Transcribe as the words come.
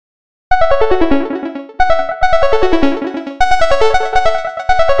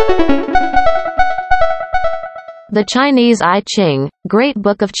The Chinese I Ching, Great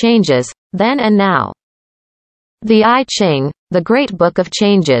Book of Changes, Then and Now. The I Ching, the Great Book of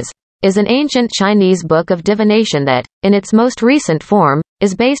Changes, is an ancient Chinese book of divination that, in its most recent form,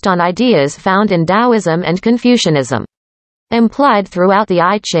 is based on ideas found in Taoism and Confucianism. Implied throughout the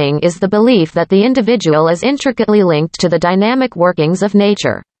I Ching is the belief that the individual is intricately linked to the dynamic workings of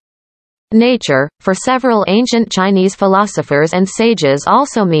nature. Nature, for several ancient Chinese philosophers and sages,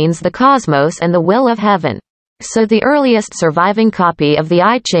 also means the cosmos and the will of heaven. So the earliest surviving copy of the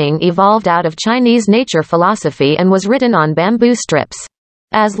I Ching evolved out of Chinese nature philosophy and was written on bamboo strips.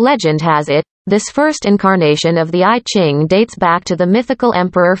 As legend has it, this first incarnation of the I Ching dates back to the mythical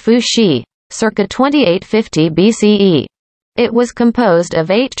emperor Fu Xi, circa 2850 BCE. It was composed of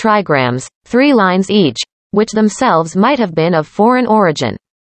 8 trigrams, 3 lines each, which themselves might have been of foreign origin.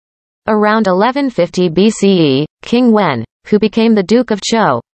 Around 1150 BCE, King Wen, who became the Duke of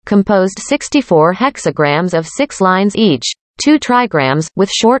Zhou, composed 64 hexagrams of 6 lines each, 2 trigrams, with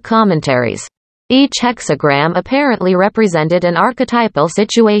short commentaries. Each hexagram apparently represented an archetypal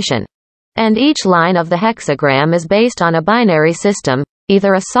situation. And each line of the hexagram is based on a binary system,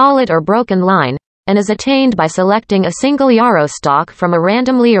 either a solid or broken line, and is attained by selecting a single yarrow stalk from a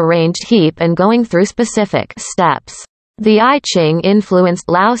randomly arranged heap and going through specific steps. The I Ching influenced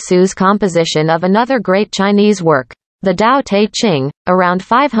Lao Tzu's composition of another great Chinese work, the Tao Te Ching, around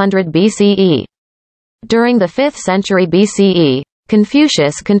 500 BCE. During the 5th century BCE,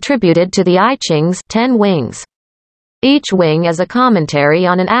 Confucius contributed to the I Ching's 10 wings. Each wing is a commentary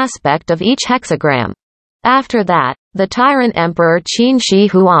on an aspect of each hexagram. After that, the tyrant emperor Qin Shi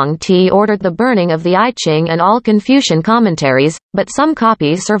Huangdi ordered the burning of the I Ching and all Confucian commentaries, but some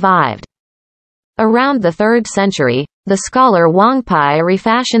copies survived. Around the 3rd century, the scholar Wang Pai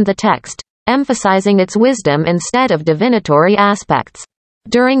refashioned the text, emphasizing its wisdom instead of divinatory aspects.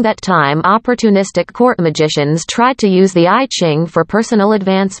 During that time, opportunistic court magicians tried to use the I Ching for personal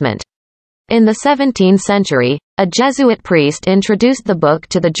advancement. In the 17th century, a Jesuit priest introduced the book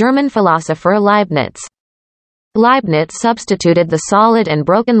to the German philosopher Leibniz. Leibniz substituted the solid and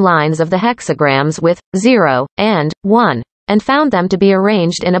broken lines of the hexagrams with 0 and 1, and found them to be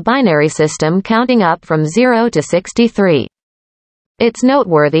arranged in a binary system counting up from 0 to 63. It's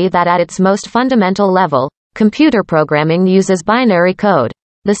noteworthy that at its most fundamental level, computer programming uses binary code,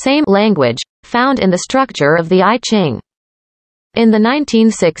 the same language, found in the structure of the I Ching. In the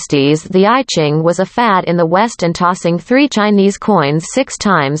 1960s, the I Ching was a fad in the West, and tossing 3 Chinese coins 6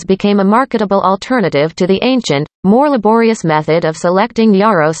 times became a marketable alternative to the ancient, more laborious method of selecting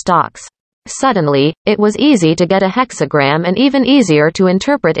yarrow stalks. Suddenly, it was easy to get a hexagram and even easier to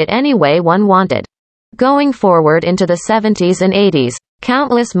interpret it any way one wanted. Going forward into the 70s and 80s,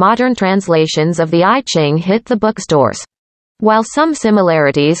 countless modern translations of the I Ching hit the bookstores. While some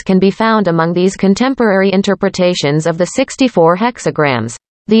similarities can be found among these contemporary interpretations of the 64 hexagrams,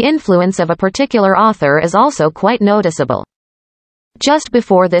 the influence of a particular author is also quite noticeable. Just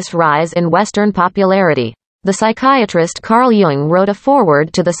before this rise in Western popularity, the psychiatrist Carl Jung wrote a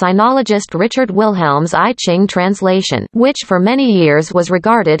foreword to the sinologist Richard Wilhelm's I Ching translation, which for many years was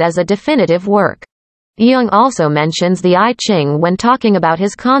regarded as a definitive work. Jung also mentions the I Ching when talking about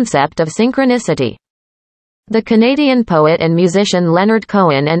his concept of synchronicity. The Canadian poet and musician Leonard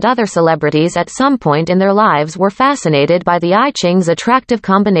Cohen and other celebrities at some point in their lives were fascinated by the I Ching's attractive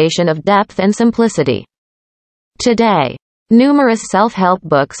combination of depth and simplicity. Today, numerous self-help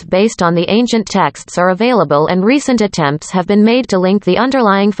books based on the ancient texts are available, and recent attempts have been made to link the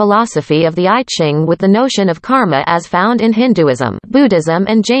underlying philosophy of the I Ching with the notion of karma as found in Hinduism, Buddhism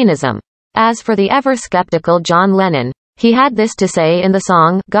and Jainism. As for the ever-skeptical John Lennon, he had this to say in the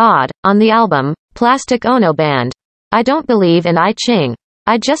song, God, on the album, Plastic Ono Band. I don't believe in I Ching.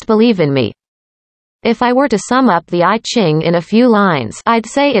 I just believe in me. If I were to sum up the I Ching in a few lines, I'd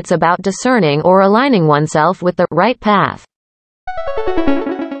say it's about discerning or aligning oneself with the right path.